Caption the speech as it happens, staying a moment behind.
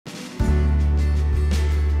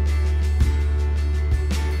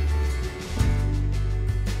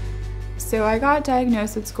So I got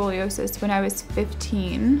diagnosed with scoliosis when I was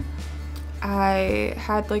 15. I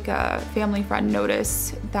had like a family friend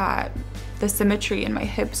notice that the symmetry in my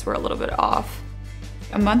hips were a little bit off.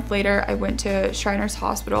 A month later, I went to Shriners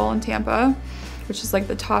Hospital in Tampa, which is like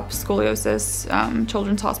the top scoliosis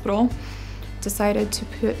children's hospital. Decided to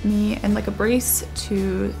put me in like a brace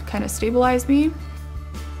to kind of stabilize me.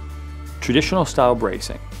 Traditional style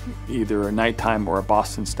bracing, either a nighttime or a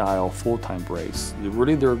Boston style full-time brace,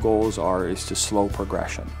 really their goals is to slow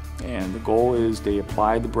progression. And the goal is they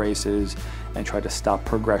apply the braces and try to stop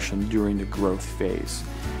progression during the growth phase.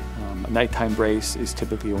 A nighttime brace is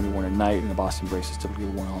typically only worn at night, and the Boston brace is typically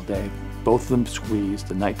worn all day. Both of them squeeze.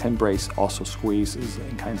 The nighttime brace also squeezes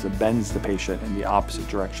and kind of bends the patient in the opposite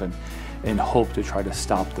direction in hope to try to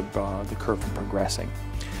stop the curve from progressing.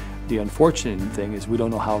 The unfortunate thing is we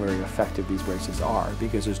don't know how very effective these braces are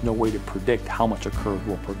because there's no way to predict how much a curve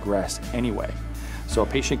will progress anyway. So a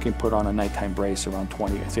patient can put on a nighttime brace around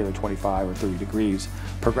 20, say they're 25 or 30 degrees,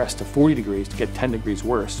 progress to 40 degrees to get 10 degrees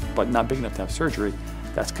worse, but not big enough to have surgery.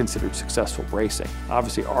 That's considered successful bracing.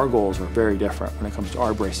 Obviously our goals are very different when it comes to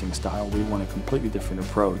our bracing style. We want a completely different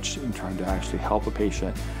approach in trying to actually help a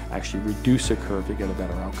patient actually reduce a curve to get a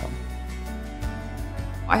better outcome.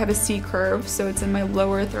 I have a C curve, so it's in my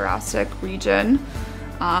lower thoracic region.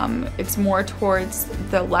 It's more towards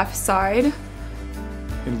the left side.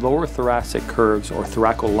 In lower thoracic curves, or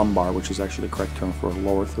thoracolumbar, which is actually the correct term for a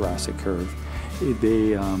lower thoracic curve,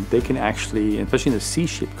 they can actually, especially in the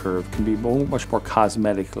C-shaped curve, can be much more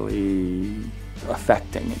cosmetically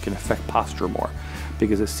affecting. It can affect posture more.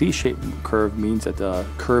 Because a C-shaped curve means that the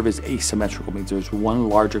curve is asymmetrical, means there's one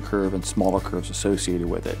larger curve and smaller curves associated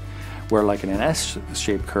with it. Where like in an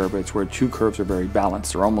S-shaped curve, it's where two curves are very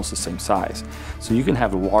balanced, they're almost the same size. So you can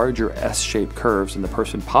have larger S-shaped curves and the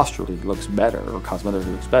person posturally looks better or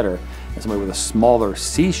cosmetically looks better, and somebody with a smaller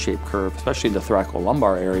C-shaped curve, especially in the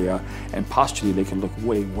thoracolumbar area, and posturally they can look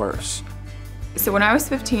way worse. So when I was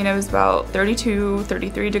 15, it was about 32,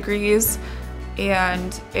 33 degrees,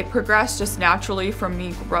 and it progressed just naturally from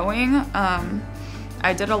me growing.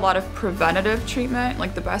 I did a lot of preventative treatment,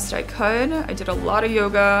 like the best I could. I did a lot of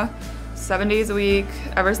yoga, 7 days a week,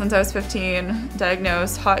 ever since I was 15,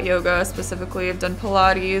 diagnosed, hot yoga specifically. I've done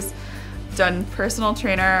Pilates, done personal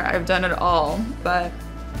trainer, I've done it all, but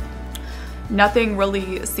nothing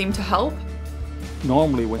really seemed to help.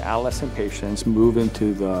 Normally when adolescent patients move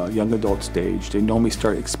into the young adult stage, they normally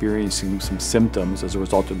start experiencing some symptoms as a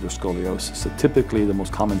result of their scoliosis. So typically the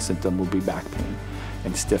most common symptom will be back pain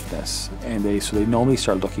and stiffness, and so they normally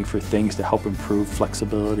start looking for things to help improve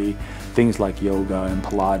flexibility, things like yoga and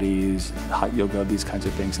Pilates, hot yoga, these kinds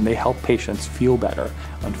of things, and they help patients feel better.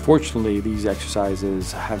 Unfortunately, these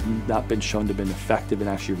exercises have not been shown to have been effective in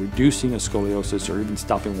actually reducing a scoliosis or even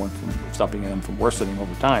stopping them from worsening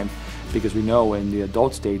over time, because we know in the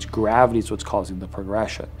adult stage, gravity is what's causing the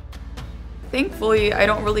progression. Thankfully, I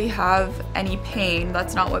don't really have any pain.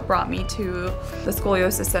 That's not what brought me to the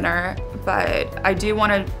Scoliosis Center, but I do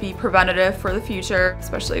want to be preventative for the future,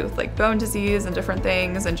 especially with like bone disease and different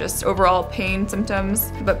things and just overall pain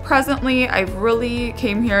symptoms. But presently, I really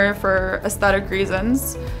came here for aesthetic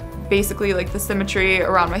reasons. Basically like the symmetry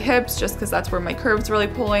around my hips, just because that's where my curve's really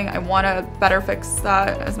pulling. I want to better fix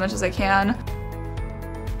that as much as I can.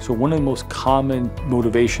 So one of the most common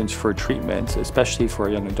motivations for treatment, especially for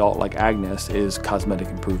a young adult like Agnes, is cosmetic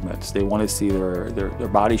improvements. They want to see their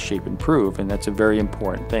body shape improve, and that's a very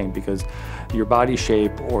important thing because your body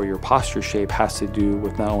shape or your posture shape has to do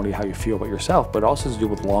with not only how you feel about yourself, but also to do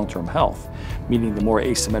with long-term health. Meaning the more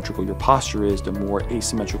asymmetrical your posture is, the more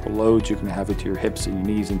asymmetrical loads you can have into your hips and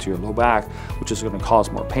your knees, into your low back, which is going to cause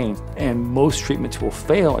more pain. And most treatments will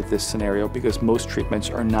fail at this scenario because most treatments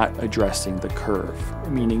are not addressing the curve.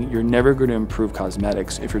 Meaning you're never going to improve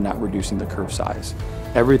cosmetics if you're not reducing the curve size.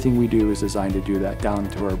 Everything we do is designed to do that, down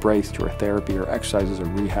to our brace, to our therapy, our exercises, our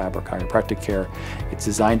rehab, our chiropractic care. It's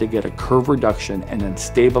designed to get a curve reduction and then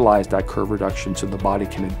stabilize that curve reduction so the body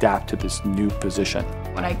can adapt to this new position.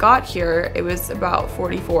 When I got here, it was about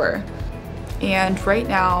 44. And right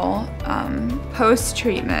now,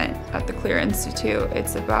 post-treatment at the Clear Institute,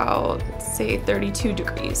 it's about, say, 32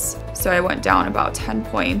 degrees. So I went down about 10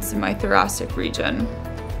 points in my thoracic region.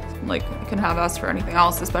 Like, I couldn't have asked for anything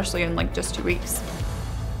else, especially in like just 2 weeks.